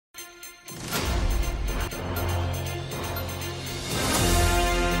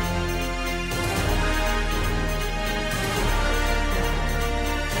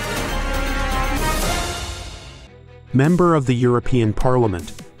Member of the European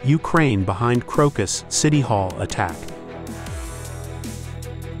Parliament, Ukraine behind Crocus City Hall attack.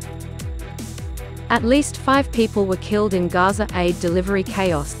 At least 5 people were killed in Gaza aid delivery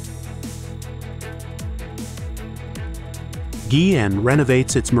chaos. Nghệ An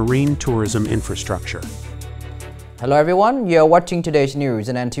renovates its marine tourism infrastructure. Hello everyone, you're watching today's news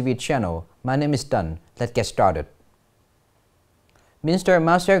on NTV channel. My name is Thành. Let's get started. Mr.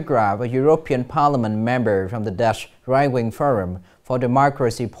 Marcel Graf, a European Parliament member from the Dutch right-wing Forum for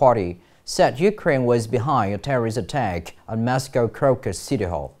Democracy Party, said Ukraine was behind a terrorist attack on Moscow Crocus City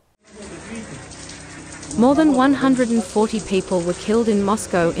Hall. More than 140 people were killed in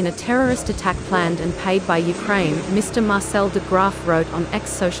Moscow in a terrorist attack planned and paid by Ukraine, Mr. Marcel de Graaf wrote on X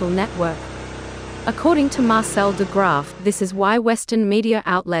social network. According to Marcel de Graaf, this is why Western media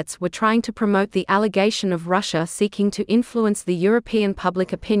outlets were trying to promote the allegation of Russia seeking to influence the European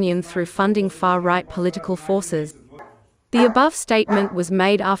public opinion through funding far-right political forces. The above statement was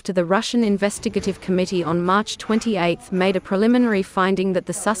made after the Russian Investigative Committee on March 28 made a preliminary finding that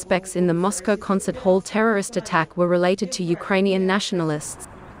the suspects in the Moscow concert hall terrorist attack were related to Ukrainian nationalists.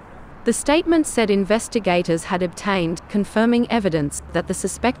 The statement said investigators had obtained, confirming evidence, that the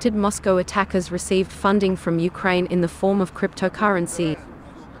suspected Moscow attackers received funding from Ukraine in the form of cryptocurrency.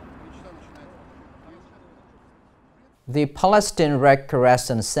 The Palestinian Red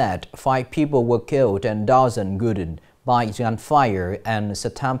Crescent said 5 people were killed and dozens wounded by gunfire and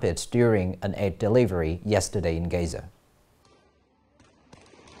stampede during an aid delivery yesterday in Gaza.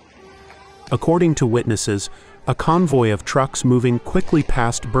 According to witnesses, a convoy of trucks moving quickly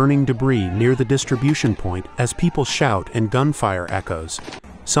past burning debris near the distribution point as people shout and gunfire echoes,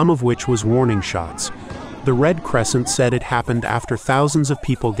 some of which was warning shots. The Red Crescent said it happened after thousands of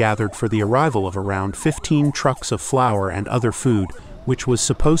people gathered for the arrival of around 15 trucks of flour and other food, which was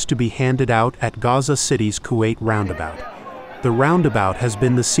supposed to be handed out at Gaza City's Kuwait roundabout. The roundabout has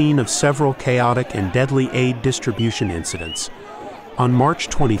been the scene of several chaotic and deadly aid distribution incidents. On March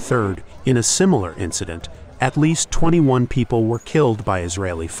 23rd, in a similar incident, at least 21 people were killed by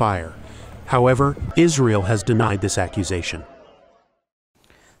Israeli fire. However, Israel has denied this accusation.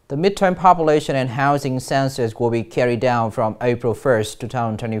 The midterm population and housing census will be carried out from April 1st,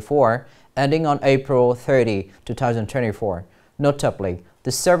 2024, ending on April 30, 2024. Notably,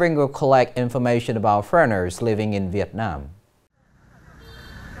 the survey will collect information about foreigners living in Vietnam.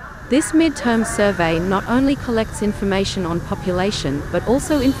 This midterm survey not only collects information on population but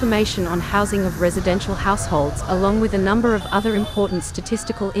also information on housing of residential households, along with a number of other important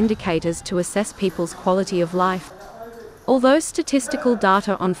statistical indicators to assess people's quality of life. Although statistical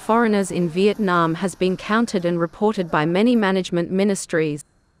data on foreigners in Vietnam has been counted and reported by many management ministries,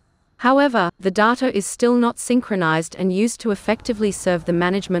 however, the data is still not synchronized and used to effectively serve the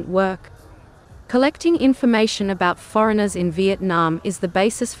management work. Collecting information about foreigners in Vietnam is the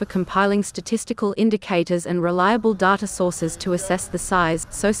basis for compiling statistical indicators and reliable data sources to assess the size,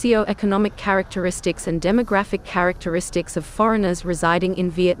 socio-economic characteristics and demographic characteristics of foreigners residing in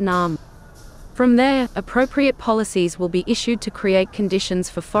Vietnam. From there, appropriate policies will be issued to create conditions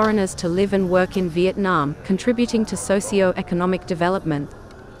for foreigners to live and work in Vietnam, contributing to socio-economic development.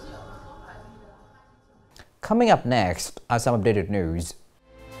 Coming up next are some updated news.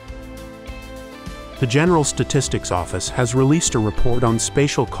 The General Statistics Office has released a report on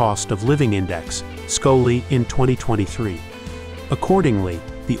Spatial Cost of Living Index, SCOLI, in 2023. Accordingly,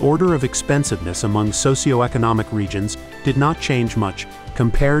 the order of expensiveness among socioeconomic regions did not change much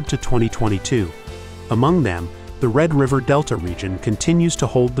compared to 2022. Among them, the Red River Delta region continues to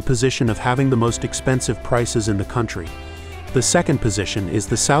hold the position of having the most expensive prices in the country. The second position is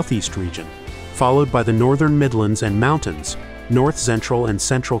the Southeast region, followed by the Northern Midlands and Mountains, North Central and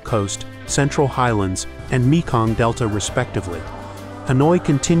Central Coast, Central Highlands, and Mekong Delta respectively. Hanoi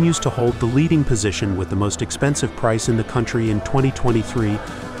continues to hold the leading position with the most expensive price in the country in 2023,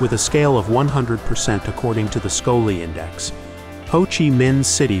 with a scale of 100% according to the SCOLI index. Ho Chi Minh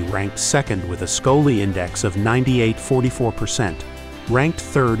City ranked second with a SCOLI index of 98.44%. Ranked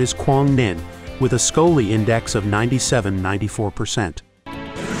third is Quang Ninh, with a SCOLI index of 97.94%.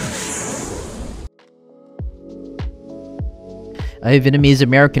 A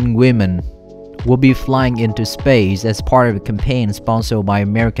Vietnamese-American woman will be flying into space as part of a campaign sponsored by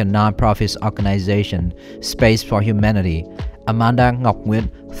American nonprofit organization Space for Humanity. Amanda Ngọc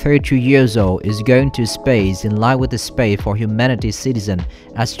Nguyễn, 32 years old, is going to space in line with the Space for Humanity Citizen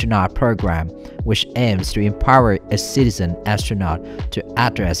Astronaut program, which aims to empower a citizen astronaut to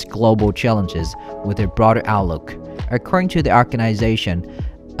address global challenges with a broader outlook. According to the organization,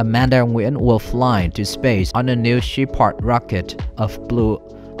 Amanda Nguyễn will fly to space on a new Shepard rocket of Blue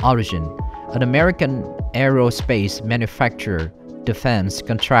Origin, an American aerospace manufacturer, defense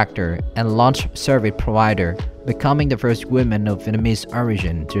contractor, and launch service provider, becoming the first woman of Vietnamese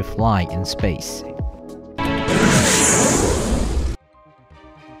origin to fly in space.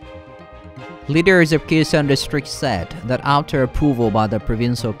 Leaders of Khe Sanh District said that after approval by the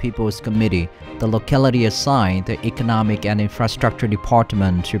Provincial People's Committee, the locality assigned the Economic and Infrastructure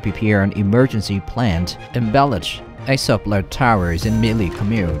Department to prepare an emergency plan to embellish a Soplar Towers in Mili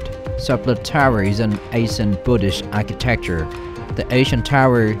Commune. Soplar Tower is an Asian Buddhist architecture. The Asian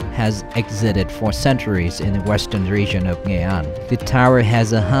tower has existed for centuries in the western region of Nghệ An. The tower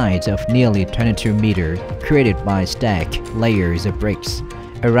has a height of nearly 22 meters, created by stacked layers of bricks.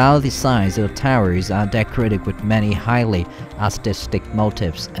 Around the sides of the towers are decorated with many highly artistic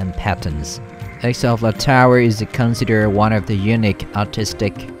motifs and patterns. A Soplar Tower is considered one of the unique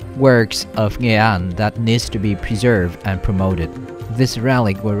artistic works of Nghe An that needs to be preserved and promoted. This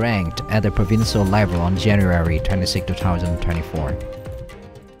relic was ranked at the provincial level on January 26, 2024.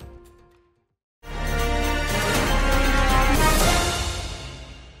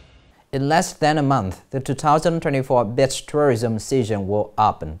 In less than a month, the 2024 beach tourism season will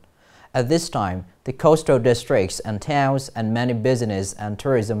open. At this time, the coastal districts and towns and many business and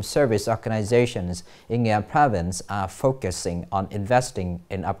tourism service organizations in Nghệ An province are focusing on investing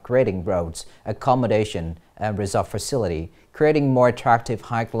in upgrading roads, accommodation, and resort facility, creating more attractive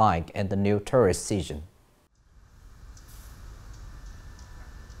highlight in the new tourist season.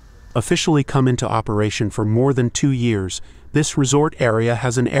 Officially come into operation for more than 2 years, this resort area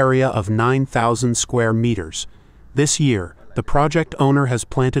has an area of 9,000 square meters. This year, the project owner has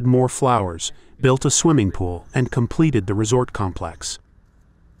planted more flowers, built a swimming pool, and completed the resort complex.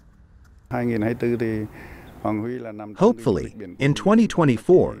 Hopefully, in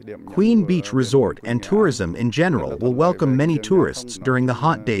 2024, Queen Beach Resort and tourism in general will welcome many tourists during the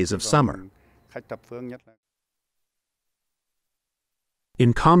hot days of summer.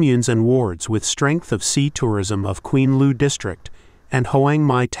 In communes and wards with strength of sea tourism of Queen Lu District and Hoang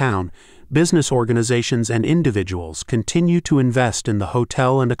Mai Town, business organizations and individuals continue to invest in the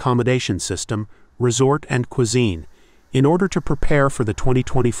hotel and accommodation system, resort and cuisine. In order to prepare for the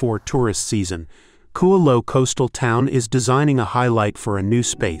 2024 tourist season, Kua Lo Coastal Town is designing a highlight for a new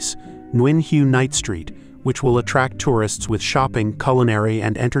space, Nguyen Hue Night Street, which will attract tourists with shopping, culinary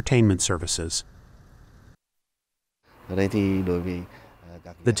and entertainment services.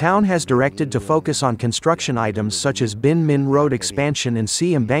 The town has directed to focus on construction items such as Bin Min Road expansion and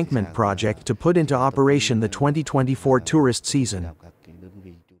sea embankment project to put into operation the 2024 tourist season.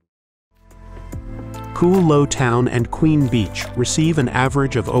 Kua Lo Town and Queen Beach receive an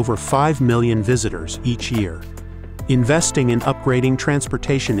average of over 5 million visitors each year. Investing in upgrading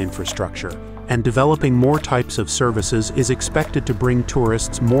transportation infrastructure and developing more types of services is expected to bring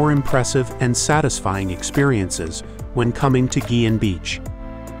tourists more impressive and satisfying experiences when coming to Nghệ An Beach.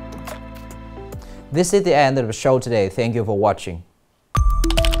 This is the end of the show today. Thank you for watching.